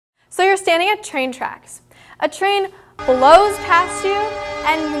So you're standing at train tracks. A train blows past you,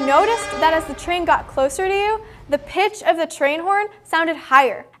 and you noticed that as the train got closer to you, the pitch of the train horn sounded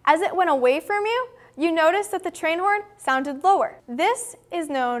higher. As it went away from you, you noticed that the train horn sounded lower. This is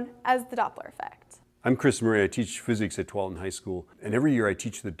known as the Doppler effect. I'm Chris Murray. I teach physics at Tualatin High School, and every year I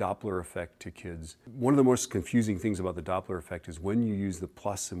teach the Doppler effect to kids. One of the most confusing things about the Doppler effect is when you use the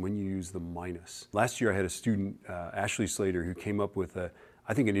plus and when you use the minus. Last year I had a student, Ashley Slater, who came up with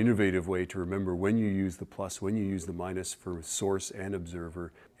I think an innovative way to remember when you use the plus, when you use the minus for source and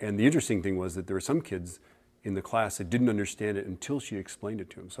observer. And the interesting thing was that there were some kids in the class that didn't understand it until she explained it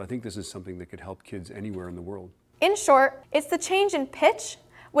to them. So I think this is something that could help kids anywhere in the world. In short, it's the change in pitch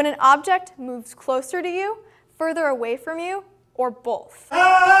when an object moves closer to you, further away from you, or both.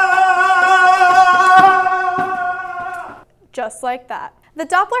 Just like that. The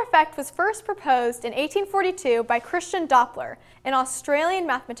Doppler effect was first proposed in 1842 by Christian Doppler, an Australian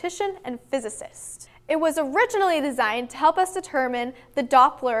mathematician and physicist. It was originally designed to help us determine the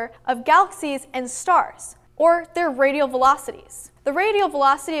Doppler of galaxies and stars, or their radial velocities. The radial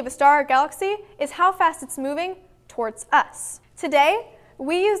velocity of a star or galaxy is how fast it's moving towards us. Today,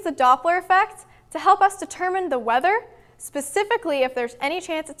 we use the Doppler effect to help us determine the weather, specifically if there's any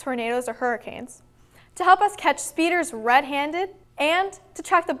chance of tornadoes or hurricanes, to help us catch speeders red-handed, and to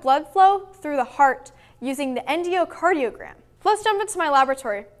track the blood flow through the heart using the endocardiograph. Let's jump into my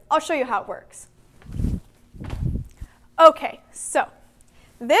laboratory. I'll show you how it works. Okay, so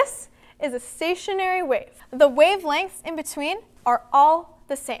this is a stationary wave. The wavelengths in between are all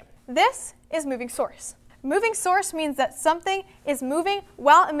the same. This is moving source. Moving source means that something is moving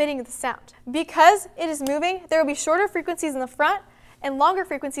while emitting the sound. Because it is moving, there will be shorter frequencies in the front and longer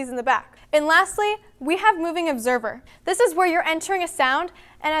frequencies in the back. And lastly, we have moving observer. This is where you're entering a sound,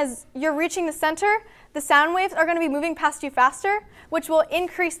 and as you're reaching the center, the sound waves are going to be moving past you faster, which will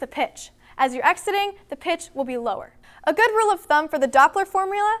increase the pitch. As you're exiting, the pitch will be lower. A good rule of thumb for the Doppler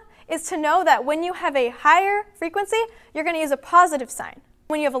formula is to know that when you have a higher frequency, you're going to use a positive sign.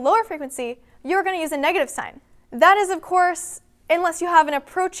 When you have a lower frequency, you're going to use a negative sign. That is, of course, unless you have an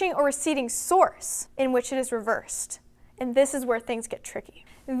approaching or receding source in which it is reversed. And this is where things get tricky.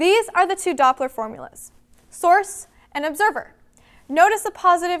 These are the two Doppler formulas, source and observer. Notice the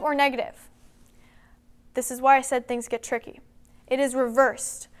positive or negative. This is why I said things get tricky. It is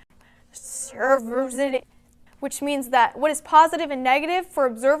reversed, which means that what is positive and negative for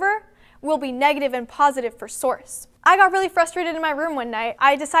observer will be negative and positive for source. I got really frustrated in my room one night.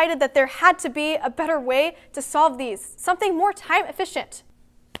 I decided that there had to be a better way to solve these, something more time efficient.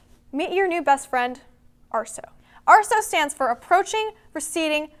 Meet your new best friend, ARSO. ARSO stands for Approaching,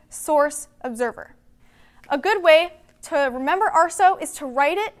 Receding, Source, Observer. A good way to remember ARSO is to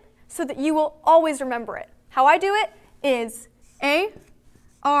write it so that you will always remember it. How I do it is A-R-S-O,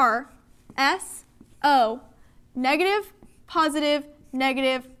 negative, positive,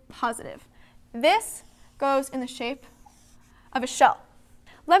 negative, positive. This goes in the shape of a shell.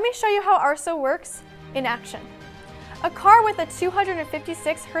 Let me show you how ARSO works in action. A car with a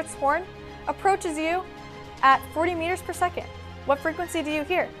 256 Hertz horn approaches you at 40 meters per second. What frequency do you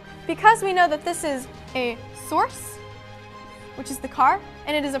hear? Because we know that this is a source, which is the car,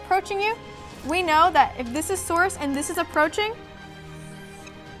 and it is approaching you, we know that if this is source and this is approaching,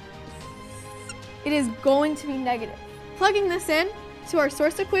 it is going to be negative. Plugging this in to our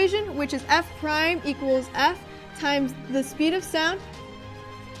source equation, which is F prime equals F times the speed of sound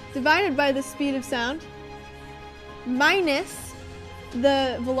divided by the speed of sound minus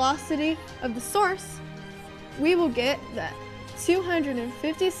the velocity of the source, we will get that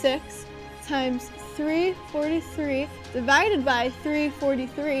 256 times 343 divided by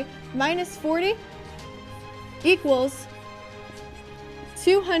 343 minus 40 equals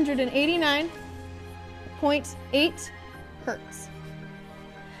 289.8 Hertz.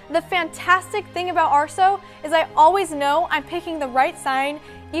 The fantastic thing about ARSO is I always know I'm picking the right sign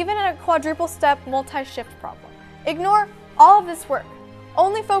even in a quadruple step multi-shift problem. Ignore all of this work.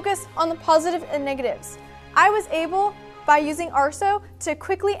 Only focus on the positive and negatives. I was able, by using ARSO, to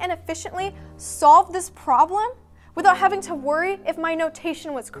quickly and efficiently solve this problem without having to worry if my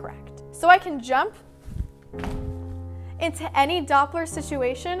notation was correct. So I can jump into any Doppler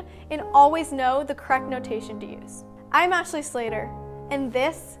situation and always know the correct notation to use. I'm Ashley Slater, and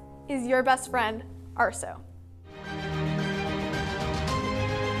this is your best friend, ARSO.